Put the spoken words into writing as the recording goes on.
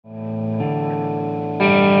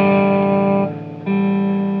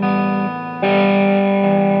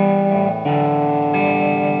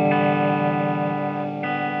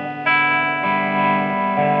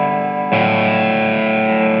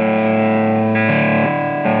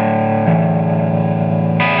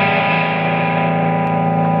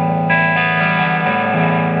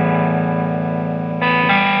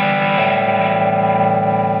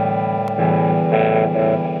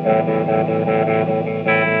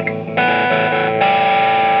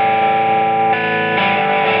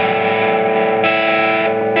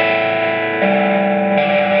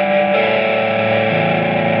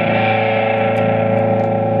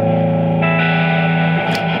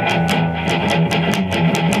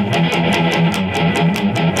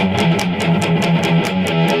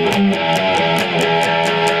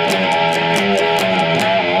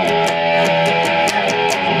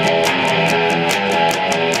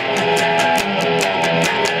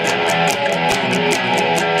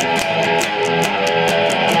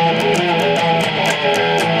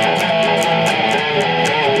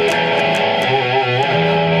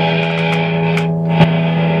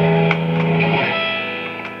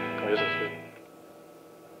isn't it?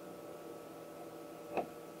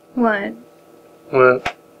 What?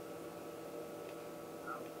 What?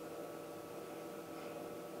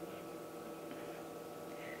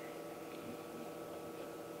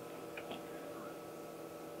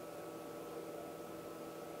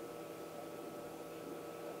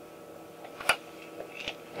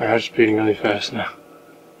 My heart's beating really fast now.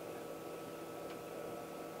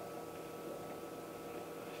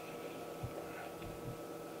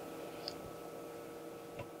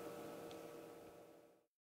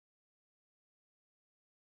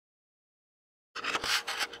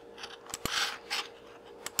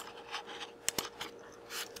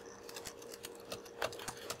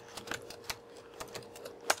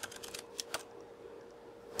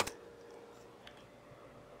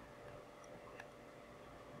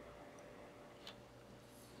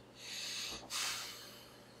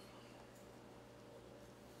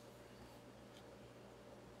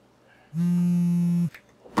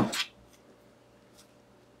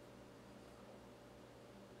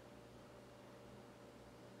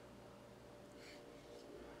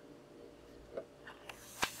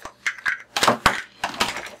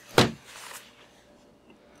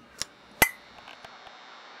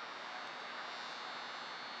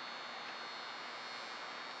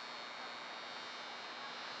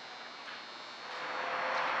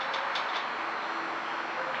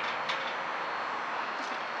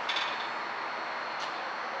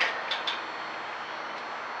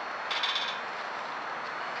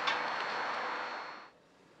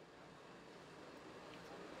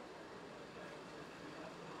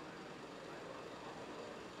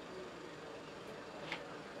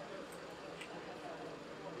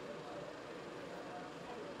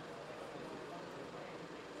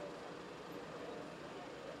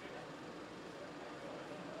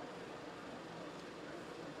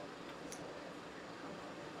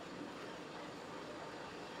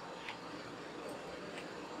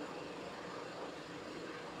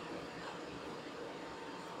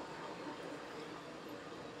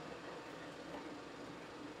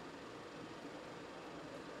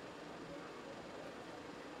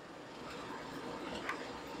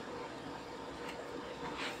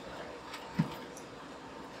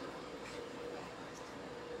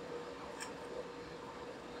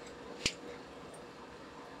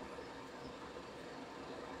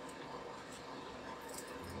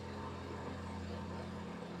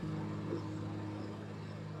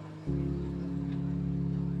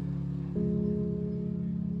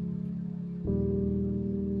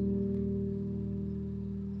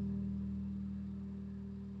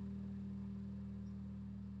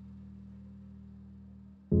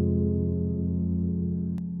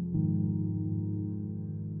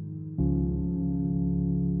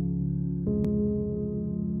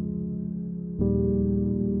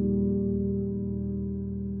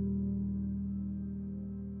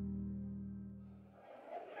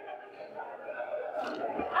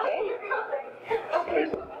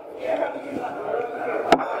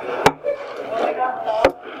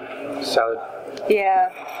 Salad. Yeah.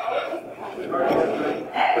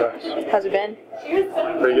 Nice. How's it been?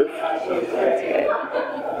 Pretty good. That's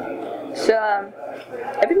good. So,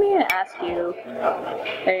 I've been meaning to ask you,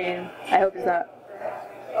 I hope it's not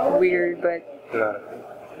weird, but No.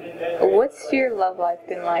 what's your love life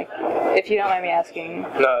been like, if you don't mind me asking?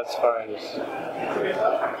 No, it's fine. It's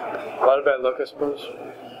a lot of bad luck, I suppose.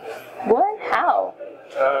 What? How?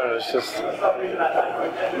 I don't know, it's just... Where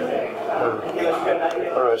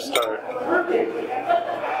do I start?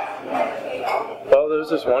 Well, there was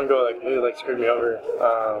this one girl that really like screwed me over.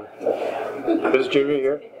 It was junior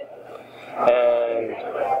year. And...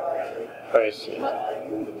 let me see.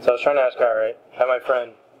 So I was trying to ask her out, right? I had my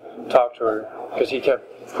friend talk to her, because he kept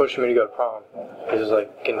pushing me to go to prom. It was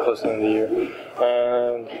like getting close to the end of the year.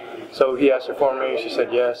 And so he asked her for me, she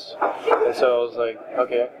said yes. And so I was like,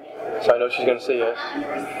 okay. So I know she's gonna say yes.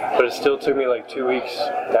 But it still took me like 2 weeks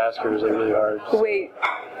to ask her. It was like really hard. Wait,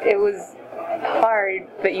 it was hard,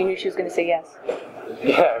 but you knew she was going to say yes.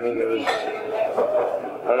 Yeah, I mean, it was, I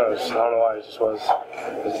don't know, I don't know why, it just was.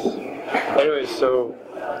 Anyways, so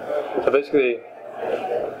basically,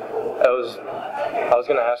 I was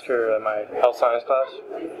gonna ask her at my health science class,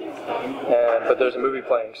 but there's a movie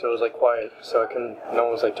playing, so it was like quiet, so no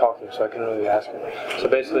one was like talking, so I couldn't really ask her. So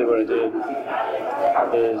basically what I did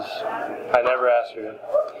is, I never asked her,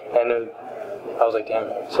 and I was like, damn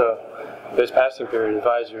it. So This passing period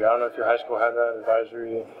advisory. I don't know if your high school had that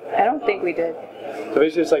advisory. I don't think we did. So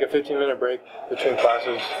basically, it's like a 15-minute break between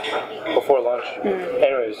classes before lunch.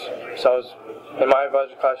 Anyways, so I was in my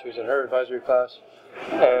advisory class. She was in her advisory class.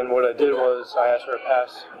 And what I did was I asked for a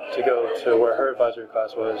pass to go to where her advisory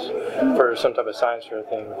class was for some type of science fair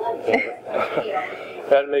thing. I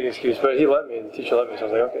had to make an excuse, but he let me. The teacher let me, so I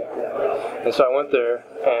was like, okay. And so I went there,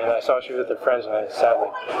 and I saw she was with her friends, and I sat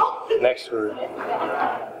like next to her.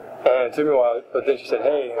 And it took me a while, but then she said,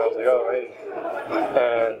 hey, and I was like, oh, hey.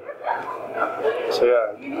 And so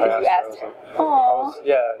yeah, I asked her.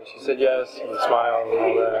 Yeah, and she said yes, and smiled and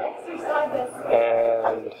all that.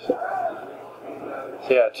 And so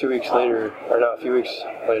yeah, 2 weeks later, or no, a few weeks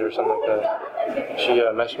later, something like that, she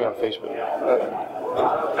messaged me on Facebook.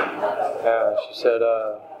 Yeah, she said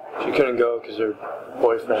she couldn't go because her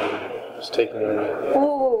boyfriend was taking her.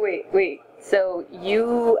 Oh, wait. So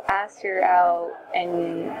you asked her out,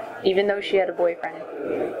 and even though she had a boyfriend?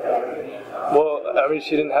 Well, I mean,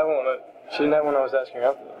 she didn't have one. She didn't have one I was asking her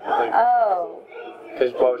out. Like, oh.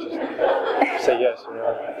 Because why would she say yes, you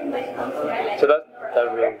know? So that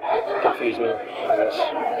really confused me, I guess.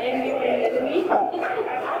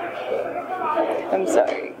 I'm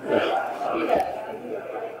sorry.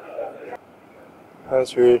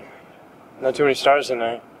 That's weird. Not too many stars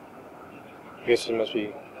tonight. I guess it must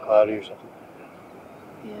be cloudy or something.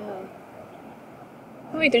 Yeah.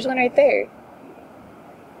 Oh, wait, there's one right there.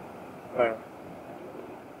 Where?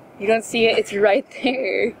 You don't see it? It's right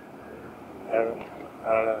there. I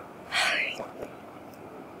don't know.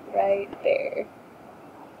 Right there.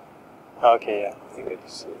 Okay, yeah. I think I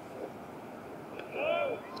just see it.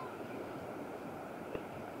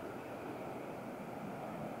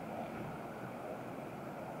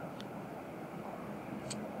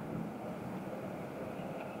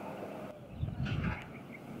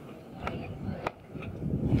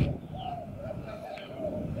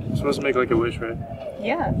 You're supposed to make like a wish, right?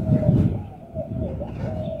 Yeah.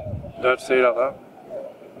 Do I have to say it out loud?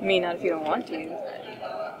 I mean, not if you don't want to.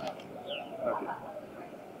 Okay.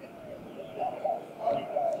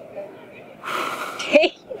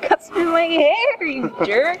 Hey, you got some in my hair, you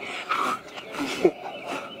jerk!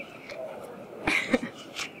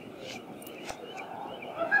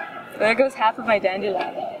 There goes half of my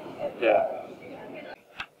dandelion. Yeah.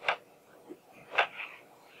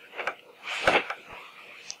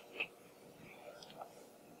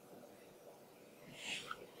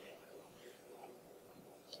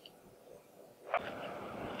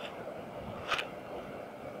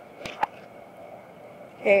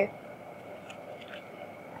 Hey.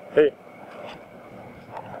 Hey.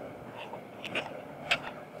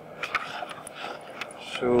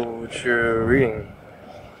 So, what you're reading?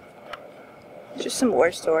 It's just some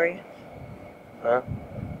war story. Huh?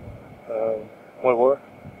 What war?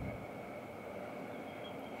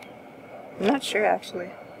 I'm not sure,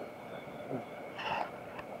 actually.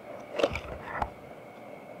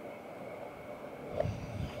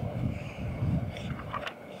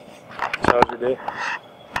 So, how's your day?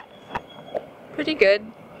 Pretty good.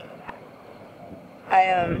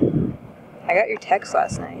 I got your text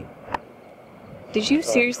last night. Did you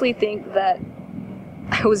seriously think that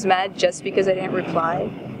I was mad just because I didn't reply?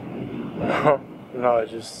 No, I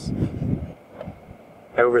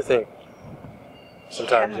overthink.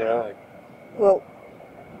 Sometimes, Yeah. you know, like. Well,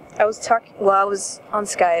 I was on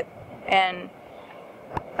Skype, and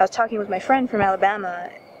I was talking with my friend from Alabama,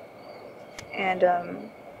 and,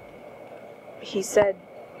 he said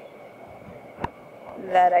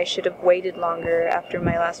that I should have waited longer after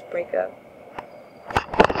my last breakup.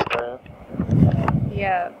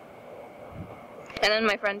 Yeah. And then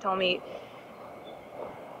my friend told me,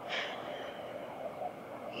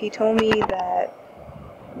 that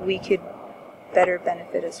we could better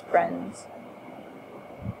benefit as friends.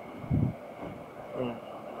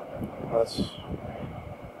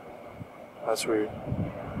 That's weird.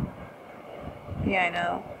 Yeah, I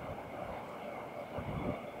know.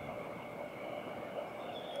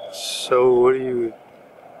 So what do you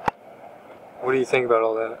think about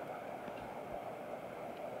all that?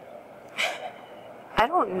 I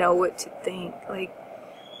don't know what to think. Like,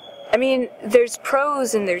 I mean, there's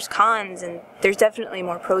pros and there's cons, and there's definitely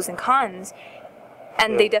more pros than cons,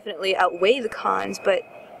 and they definitely outweigh the cons, but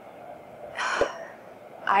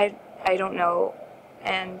I don't know,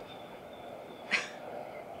 and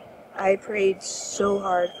I prayed so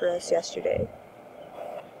hard for us yesterday.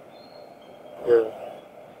 Yeah.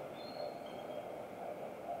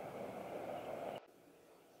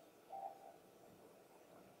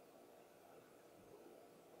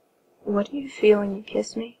 What do you feel when you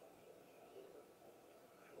kiss me?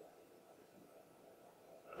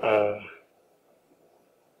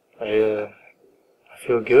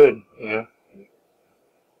 feel good, you know?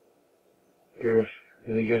 You're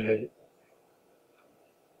really good at it.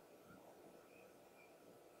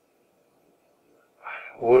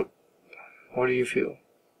 What do you feel?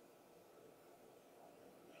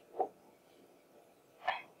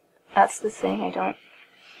 That's the thing, I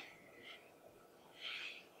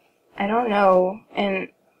don't know, and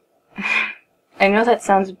I know that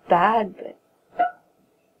sounds bad, but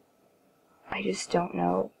I just don't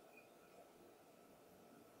know.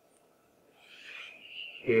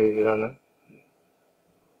 You don't know?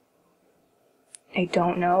 I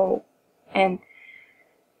don't know, and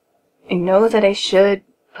I know that I should,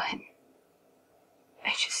 but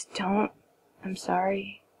I just don't. I'm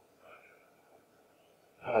sorry.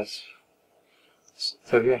 No, it's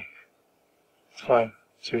okay. It's fine.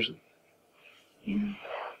 Seriously. Yeah.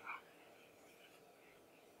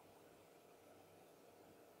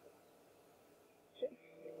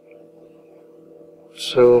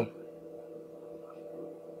 So,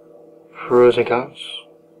 pros and cons?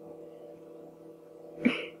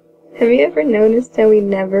 Have you ever noticed how we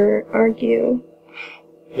never argue?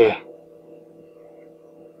 Yeah.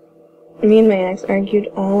 Me and my ex argued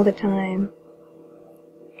all the time.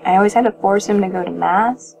 I always had to force him to go to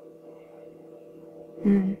mass.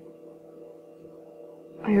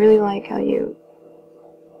 I really like how you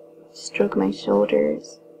stroke my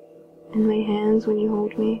shoulders and my hands when you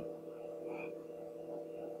hold me.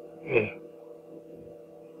 Yeah.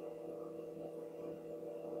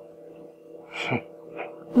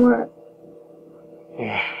 What?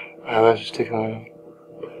 Yeah. I was just taking on.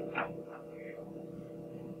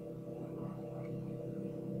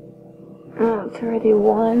 Oh, it's already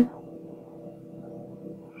 1.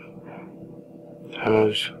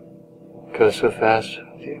 Time goes so fast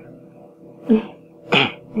with you.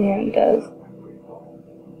 Yeah, it does.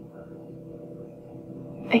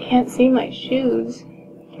 I can't see my shoes.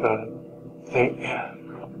 Yeah.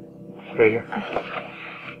 Right here.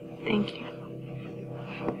 Thank you.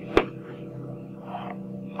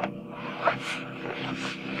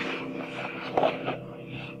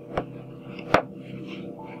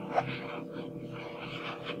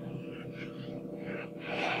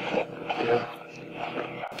 Yeah.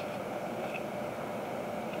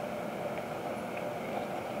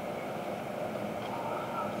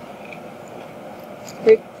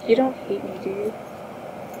 Rick, you don't hate me, do you?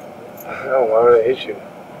 No, why would I hate you?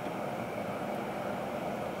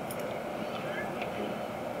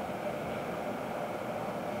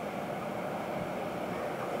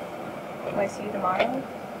 Will I see you tomorrow?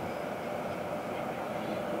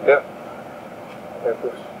 Yeah. Yeah, of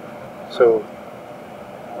course. So,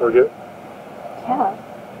 we're good? Yeah.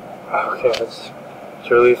 Oh, okay, that's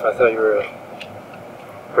a relief. I thought you were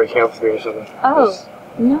breaking up with me or something. Oh,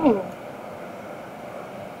 no.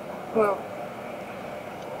 Well,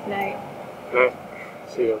 night. Night.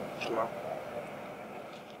 See you tomorrow.